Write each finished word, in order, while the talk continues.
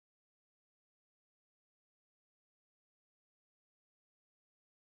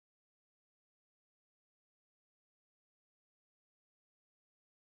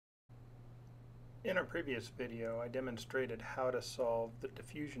In a previous video, I demonstrated how to solve the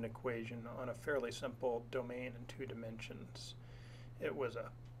diffusion equation on a fairly simple domain in 2 dimensions. It was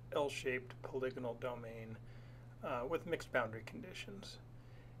a L-shaped polygonal domain with mixed boundary conditions.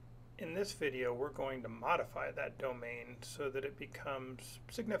 In this video, we're going to modify that domain so that it becomes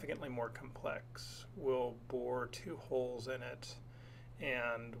significantly more complex. We'll bore 2 holes in it,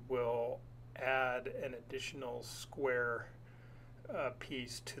 and we'll add an additional square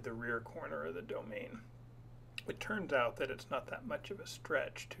piece to the rear corner of the domain. It turns out that it's not that much of a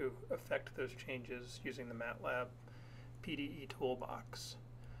stretch to affect those changes using the Matlab PDE Toolbox.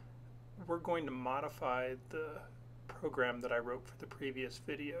 We're going to modify the program that I wrote for the previous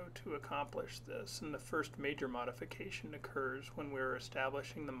video to accomplish this, and the first major modification occurs when we're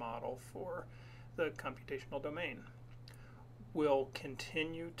establishing the model for the computational domain. We'll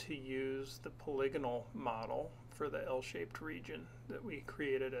continue to use the polygonal model for the L-shaped region that we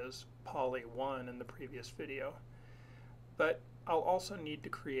created as poly 1 in the previous video. But I'll also need to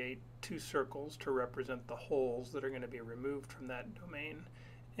create 2 circles to represent the holes that are going to be removed from that domain,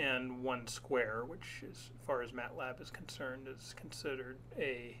 and 1 square, which, as far as Matlab is concerned, is considered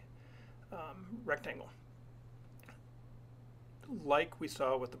a rectangle. Like we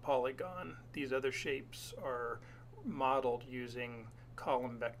saw with the polygon, these other shapes are modeled using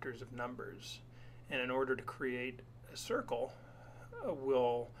column vectors of numbers. And in order to create a circle,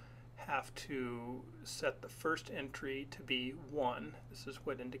 we'll have to set the first entry to be 1. This is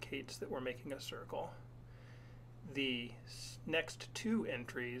what indicates that we're making a circle. The next 2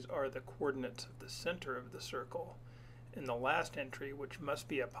 entries are the coordinates of the center of the circle. And the last entry, which must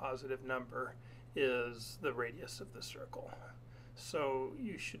be a positive number, is the radius of the circle. So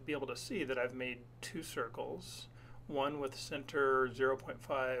you should be able to see that I've made 2 circles. One with center 0.5,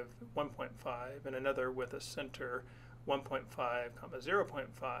 1.5, and another with a center 1.5, 0.5,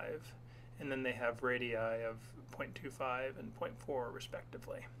 and then they have radii of 0.25 and 0.4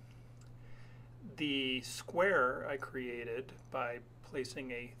 respectively. The square I created by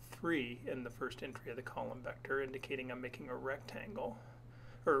placing a 3 in the first entry of the column vector, indicating I'm making a rectangle,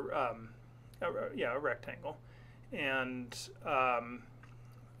 or a rectangle, and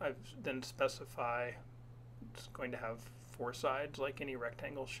I've then specify it's going to have 4 sides like any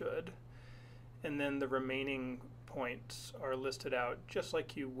rectangle should, and then the remaining points are listed out just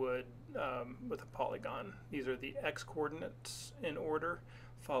like you would with a polygon. These are the x coordinates in order,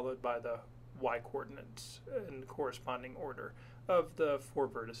 followed by the y coordinates in corresponding order of the 4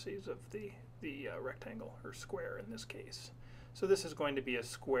 vertices of the rectangle, or square in this case. So this is going to be a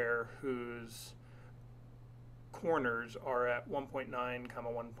square whose corners are at 1.9,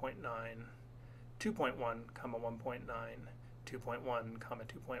 1.9, 2.1, 1.9, 2.1,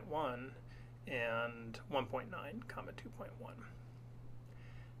 2.1, and 1.9, 2.1.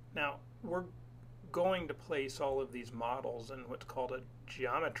 Now, we're going to place all of these models in what's called a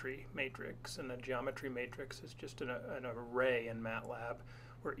geometry matrix, and a geometry matrix is just an array in Matlab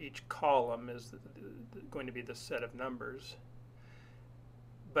where each column is going to be the set of numbers.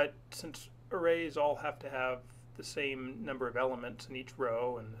 But since arrays all have to have the same number of elements in each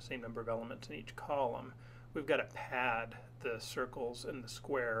row and the same number of elements in each column, we've got to pad the circles and the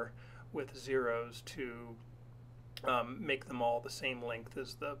square with zeros to make them all the same length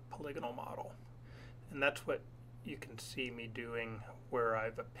as the polygonal model. And that's what you can see me doing, where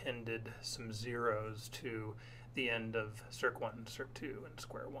I've appended some zeros to the end of circ 1, circ 2, and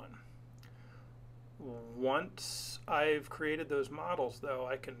square 1. Once I've created those models, though,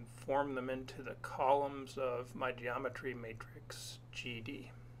 I can form them into the columns of my geometry matrix GD.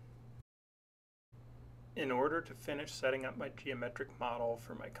 In order to finish setting up my geometric model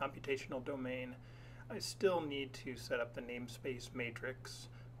for my computational domain, I still need to set up the namespace matrix,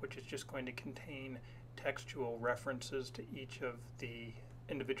 which is just going to contain textual references to each of the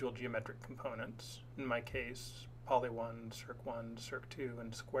individual geometric components. In my case, poly 1, circ 2,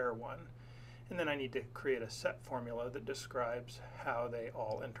 and square 1. And then I need to create a set formula that describes how they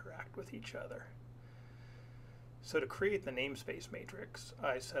all interact with each other. So to create the namespace matrix,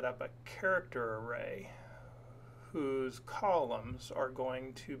 I set up a character array whose columns are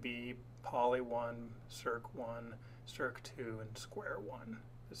going to be poly 1, circ 2, and square 1.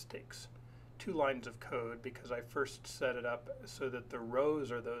 This takes 2 lines of code because I first set it up so that the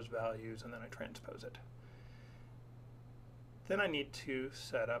rows are those values, and then I transpose it. Then I need to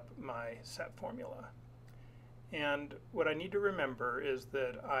set up my set formula. And what I need to remember is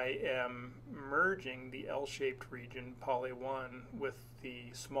that I am merging the L-shaped region, poly 1, with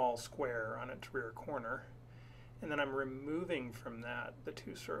the small square on its rear corner. And then I'm removing from that the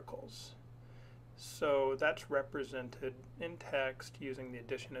 2 circles. So that's represented in text using the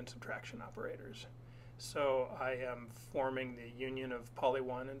addition and subtraction operators. So I am forming the union of poly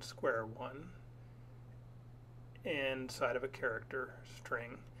 1 and square 1 inside of a character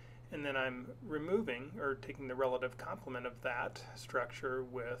string, and then I'm removing or taking the relative complement of that structure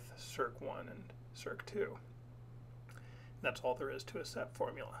with circ1 and circ2. That's all there is to a set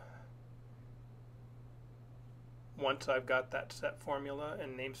formula. Once I've got that set formula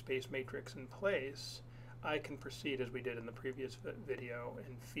and namespace matrix in place, I can proceed as we did in the previous video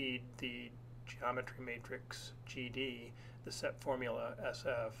and feed the geometry matrix GD, the set formula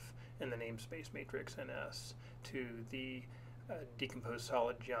SF, and the namespace matrix NS to the decomposed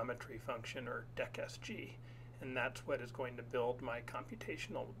solid geometry function, or DECSG, and that's what is going to build my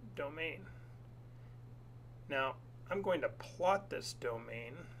computational domain. Now I'm going to plot this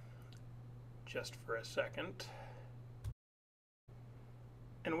domain just for a second,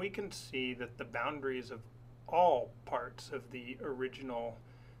 and we can see that the boundaries of all parts of the original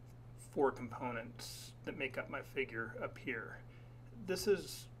 4 components that make up my figure appear. This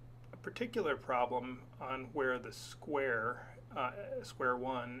is a particular problem on where the square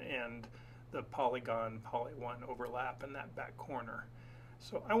 1 and the polygon poly 1 overlap in that back corner.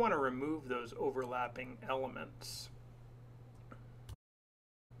 So I want to remove those overlapping elements.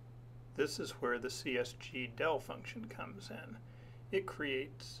 This is where the CSG del function comes in. It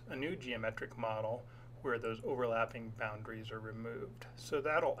creates a new geometric model where those overlapping boundaries are removed. So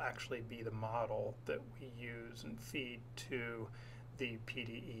that'll actually be the model that we use and feed to the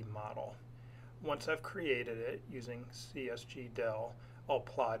PDE model. Once I've created it using CSG del, I'll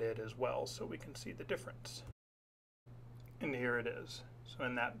plot it as well so we can see the difference. And here it is. So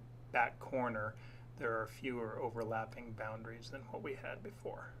in that back corner, there are fewer overlapping boundaries than what we had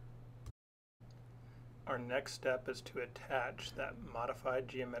before. Our next step is to attach that modified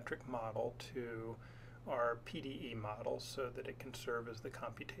geometric model to our PDE model so that it can serve as the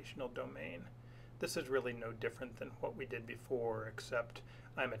computational domain. This is really no different than what we did before, except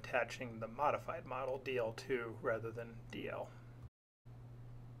I'm attaching the modified model DL2 rather than DL.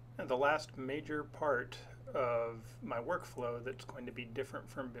 And the last major part of my workflow that's going to be different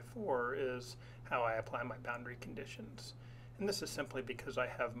from before is how I apply my boundary conditions. And this is simply because I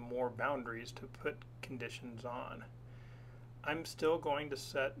have more boundaries to put conditions on. I'm still going to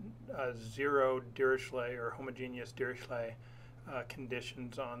set zero Dirichlet or homogeneous Dirichlet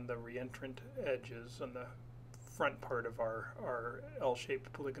conditions on the reentrant edges on the front part of our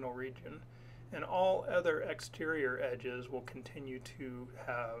L-shaped polygonal region, and all other exterior edges will continue to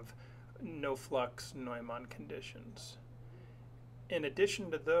have no flux Neumann conditions. In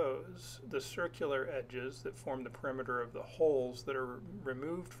addition to those, the circular edges that form the perimeter of the holes that are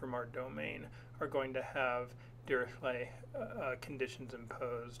removed from our domain are going to have Dirichlet conditions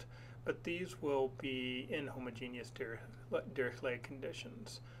imposed, but these will be inhomogeneous Dirichlet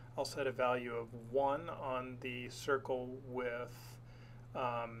conditions. I'll set a value of 1 on the circle with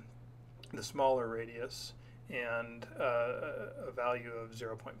the smaller radius and a value of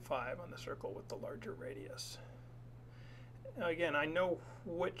 0.5 on the circle with the larger radius. Again, I know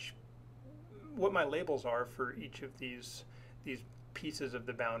what my labels are for each of these pieces of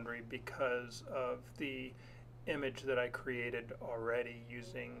the boundary because of the image that I created already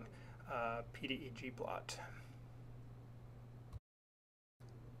using PDE gplot.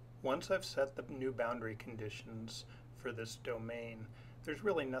 Once I've set the new boundary conditions for this domain, there's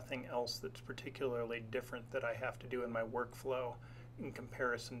really nothing else that's particularly different that I have to do in my workflow in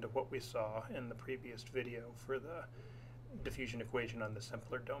comparison to what we saw in the previous video for the diffusion equation on the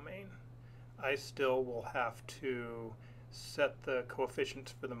simpler domain. I still will have to set the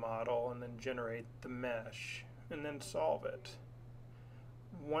coefficients for the model and then generate the mesh and then solve it.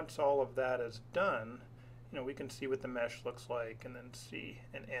 Once all of that is done, we can see what the mesh looks like and then see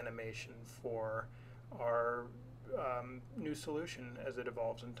an animation for our new solution as it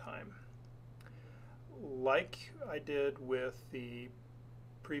evolves in time. Like I did with the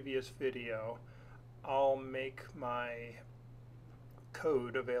previous video, I'll make my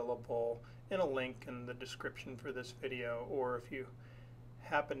code available in a link in the description for this video, or if you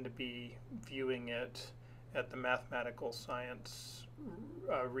happen to be viewing it at the Mathematical Science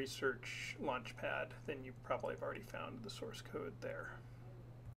Research Launchpad, then you probably have already found the source code there.